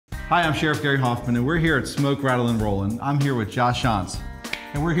Hi, I'm Sheriff Gary Hoffman, and we're here at Smoke, Rattle, and Rollin'. I'm here with Josh Shantz.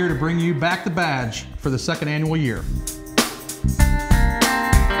 And we're here to bring you back the badge for the second annual year.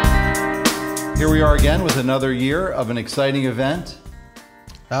 Here we are again with another year of an exciting event.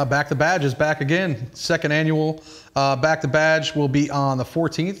 Back the Badge is back again. Second annual Back the Badge will be on the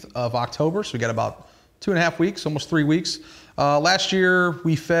 14th of October, so we got about 2.5 weeks, almost 3 weeks. Last year,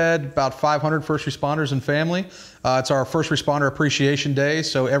 we fed about 500 first responders and family. It's our First Responder Appreciation Day,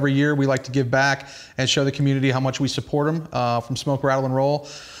 so every year we like to give back and show the community how much we support them from Smoke, Rattle, and Roll.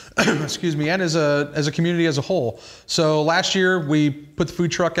 Excuse me, and as a community as a whole. So last year, we put the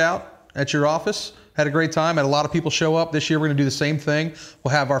food truck out at your office. Had a great time, had a lot of people show up. This year we're gonna do the same thing.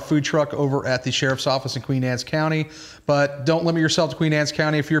 We'll have our food truck over at the Sheriff's Office in Queen Anne's County, but don't limit yourself to Queen Anne's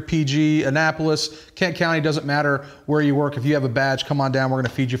County. If you're PG, Annapolis, Kent County, doesn't matter where you work. If you have a badge, come on down, we're gonna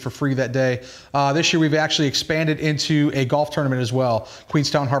feed you for free that day. This year we've actually expanded into a golf tournament as well.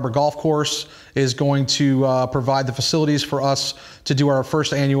 Queenstown Harbor Golf Course is going to provide the facilities for us to do our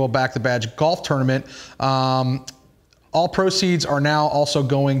first annual Back the Badge golf tournament. All proceeds are now also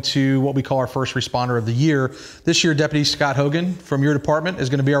going to what we call our First Responder of the Year. This year, Deputy Scott Hogan from your department is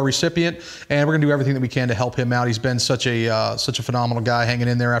going to be our recipient, and we're going to do everything that we can to help him out. He's been such a phenomenal guy hanging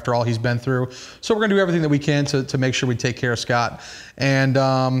in there after all he's been through. So we're going to do everything that we can to make sure we take care of Scott. And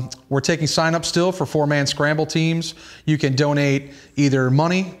we're taking sign-up still for 4-man scramble teams. You can donate either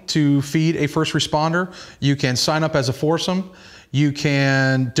money to feed a first responder. You can sign up as a foursome. You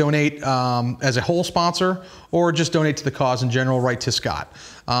can donate as a whole sponsor, or just donate to the cause in general, right to Scott.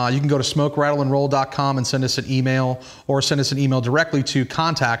 You can go to smokerattleandroll.com and send us an email, or send us an email directly to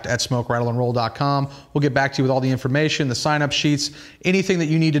contact@smokerattleandroll.com. We'll get back to you with all the information, the sign-up sheets, anything that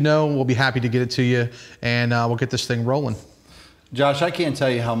you need to know. We'll be happy to get it to you, and we'll get this thing rolling. Josh, I can't tell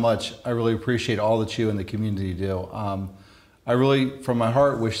you how much I really appreciate all that you and the community do. I really, from my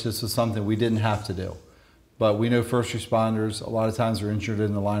heart, wish this was something we didn't have to do. But we know first responders, a lot of times are injured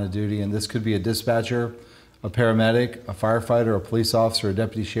in the line of duty, and this could be a dispatcher, a paramedic, a firefighter, a police officer, a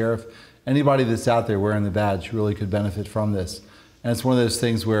deputy sheriff. Anybody that's out there wearing the badge really could benefit from this. And it's one of those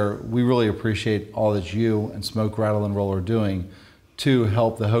things where we really appreciate all that you and Smoke, Rattle, and Roll are doing to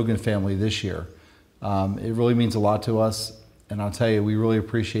help the Hogan family this year. It really means a lot to us, and I'll tell you, we really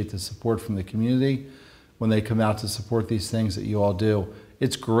appreciate the support from the community when they come out to support these things that you all do.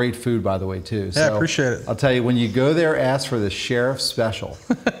 It's great food, by the way, too. Yeah, I appreciate it. I'll tell you, when you go there, ask for the Sheriff Special.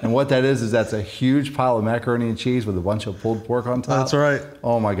 And what that is that's a huge pile of macaroni and cheese with a bunch of pulled pork on top. That's right.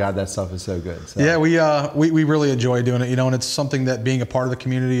 Oh my God, that stuff is so good. So. Yeah, we really enjoy doing it, you know, and it's something that being a part of the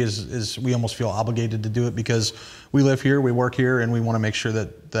community is we almost feel obligated to do it because we live here, we work here, and we want to make sure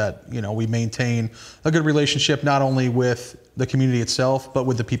that you know, we maintain a good relationship not only with the community itself, but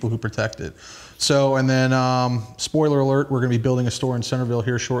with the people who protect it. So, and then spoiler alert, we're going to be building a store in Centerville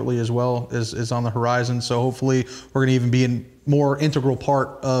here shortly as well, is on the horizon. So hopefully we're going to even be a more integral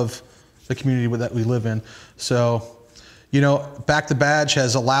part of the community that we live in. So, you know, Back the Badge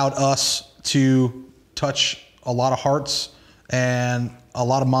has allowed us to touch a lot of hearts and a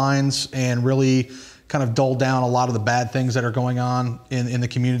lot of minds and really kind of dull down a lot of the bad things that are going on in the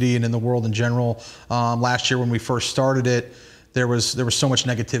community and in the world in general. Last year when we first started it, there was so much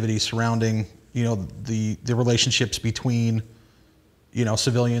negativity surrounding, you know, the relationships between, you know,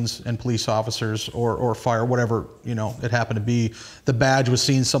 civilians and police officers or fire, whatever, you know, it happened to be. The badge was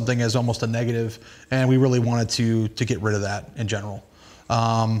seen something as almost a negative, and we really wanted to get rid of that in general.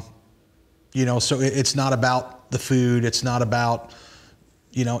 You know, so it's not about the food, it's not about,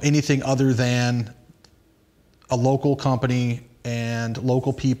 you know, anything other than a local company and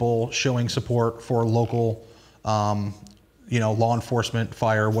local people showing support for local, you know, law enforcement,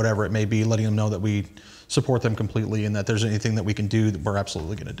 fire, whatever it may be, letting them know that we support them completely and that there's anything that we can do, that we're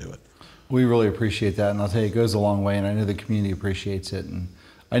absolutely going to do it. We really appreciate that, and I'll tell you, it goes a long way, and I know the community appreciates it. And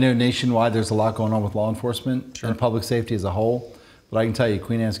I know nationwide there's a lot going on with law enforcement and public safety as a whole, but I can tell you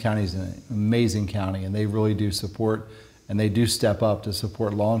Queen Anne's County is an amazing county, and they really do support, and they do step up to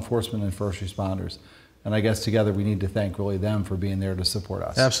support law enforcement and first responders. And I guess together we need to thank really them for being there to support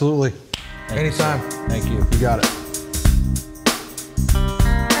us. Absolutely. Thank Anytime. You, Thank you. You got it.